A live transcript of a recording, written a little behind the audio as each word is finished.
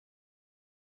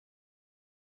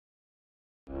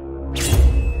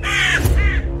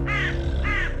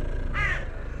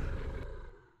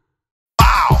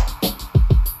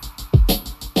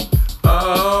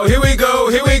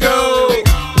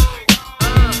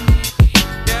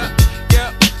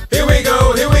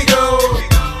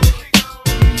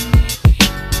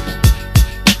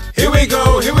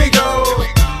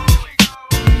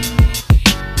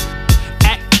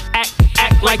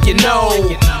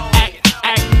know.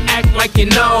 Act like you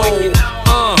know.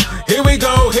 Here we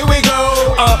go, here we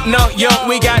go. Up, no, yo,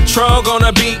 we got Trog on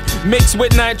a beat. Mixed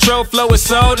with nitro, flow is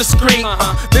so discreet.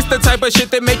 This the type of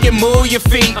shit that make you move your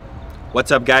feet.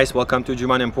 What's up guys, welcome to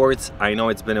DreamOn Imports. I know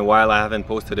it's been a while, I haven't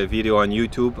posted a video on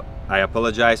YouTube. I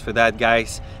apologize for that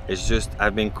guys. It's just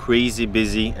I've been crazy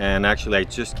busy, and actually I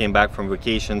just came back from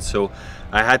vacation, so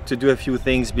I had to do a few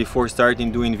things before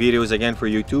starting doing videos again for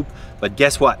YouTube. But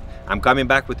guess what? I'm coming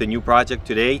back with a new project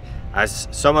today. As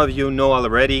some of you know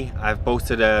already, I've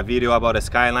posted a video about a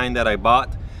Skyline that I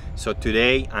bought. So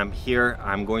today I'm here,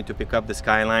 I'm going to pick up the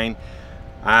Skyline.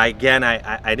 I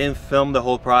didn't film the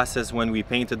whole process when we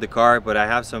painted the car, but I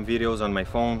have some videos on my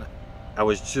phone. I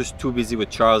was just too busy with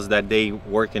Charles that day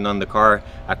working on the car.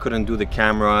 I couldn't do the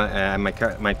camera,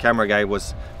 my camera guy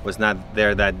was not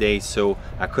there that day, so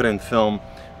I couldn't film.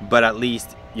 But at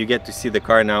least you get to see the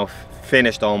car now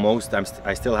finished almost.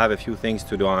 I still have a few things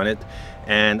to do on it.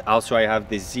 And also I have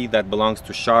the Z that belongs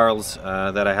to Charles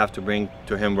that I have to bring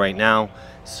to him right now.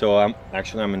 So I'm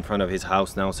in front of his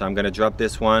house now, so I'm gonna drop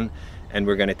this one and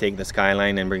we're gonna take the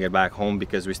Skyline and bring it back home,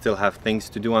 because we still have things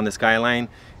to do on the Skyline,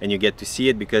 and you get to see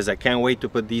it because I can't wait to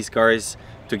put these cars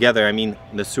together. I mean,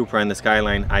 the Supra and the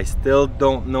Skyline. I still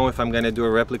don't know if I'm gonna do a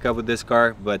replica with this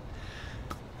car, but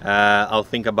I'll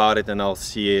think about it and I'll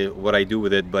see what I do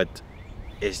with it. But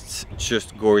it's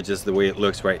just gorgeous the way it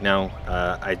looks right now.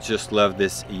 I just love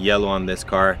this yellow on this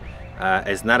car.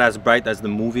 It's not as bright as the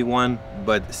movie one,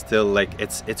 but still, like,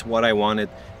 it's what I wanted,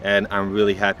 and I'm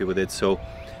really happy with it. So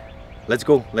let's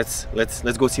go. Let's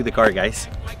go see the car, guys.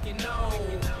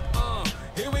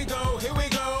 Here we go, here we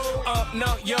go. Up,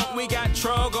 no, yo, we got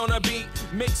Trog on a beat.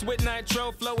 Mixed with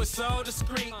nitro, flow is so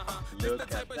discreet. Look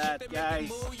at that,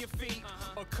 guys.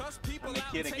 I'm a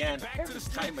kid again. Every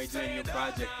time I do a new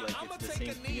project, like, it's the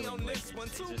same feeling. Like,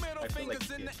 I feel like a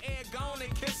kid.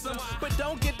 But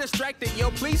don't get distracted, yo,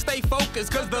 please stay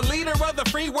focused, cause the leader of the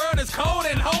free world is cold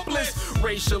and hopeless.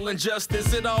 Racial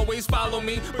injustice, it always follow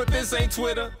me, but this ain't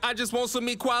Twitter. I just want some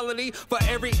equality for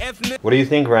every ethnic. What do you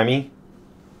think, Remy?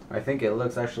 I think it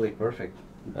looks actually perfect.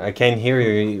 I can't hear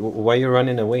you. Why are you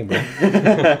running away, bro?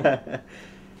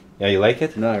 Yeah, you like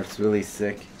it? No, it's really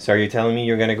sick. So are you telling me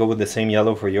you're gonna go with the same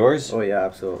yellow for yours? Oh yeah,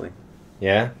 absolutely.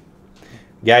 Yeah?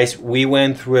 Guys, we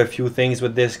went through a few things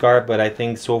with this car, but I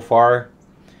think so far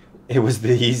it was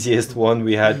the easiest one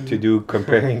we had to do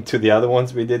comparing to the other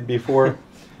ones we did before.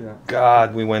 Yeah.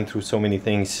 God, we went through so many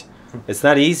things. It's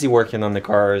not easy working on the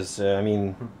cars. I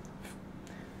mean,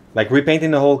 like, repainting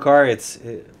the whole car, it's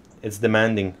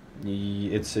demanding.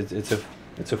 It's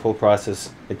a full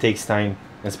process. It takes time,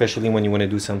 especially when you want to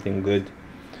do something good.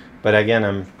 But again,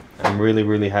 I'm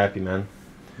really happy, man.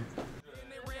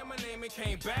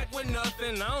 Came back with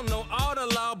nothing. I don't know all the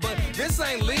law, but this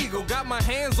ain't legal. Got my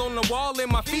hands on the wall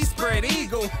and my feet spread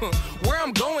eagle. Where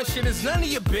I'm going, shit is none of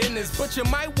your business, but you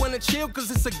might want to chill, cause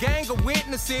it's a gang of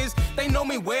witnesses. They know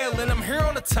me well and I'm here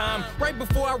all the time. Right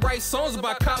before I write songs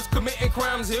about cops committing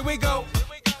crimes. Here we go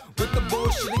with the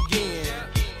bullshit again.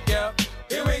 Yeah,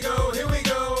 here we go, here we go.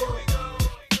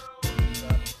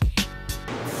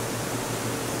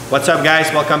 What's up guys,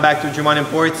 welcome back to DreamOn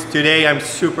Imports. Today I'm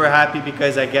super happy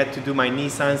because I get to do my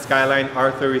Nissan Skyline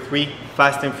R33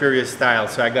 Fast and Furious style.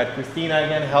 So I got Christina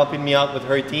again helping me out with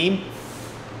her team.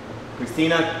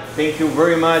 Christina, thank you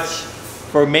very much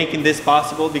for making this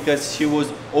possible, because she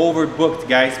was overbooked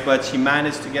guys, but she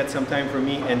managed to get some time for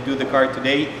me and do the car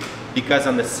today, because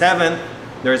on the 7th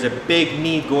there's a big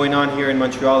meet going on here in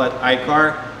Montreal at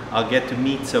iCar. I'll get to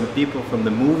meet some people from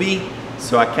the movie.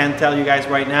 So I can't tell you guys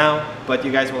right now, but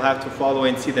you guys will have to follow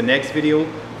and see the next video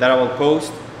that I will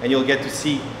post, and you'll get to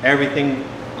see everything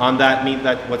on that meet,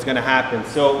 that what's gonna happen.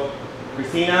 So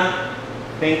Christina,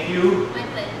 thank you. My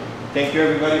pleasure. Thank you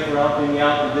everybody for helping me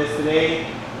out with this today.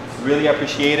 It's really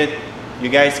appreciated. You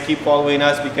guys keep following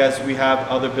us, because we have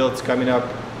other builds coming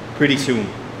up pretty soon.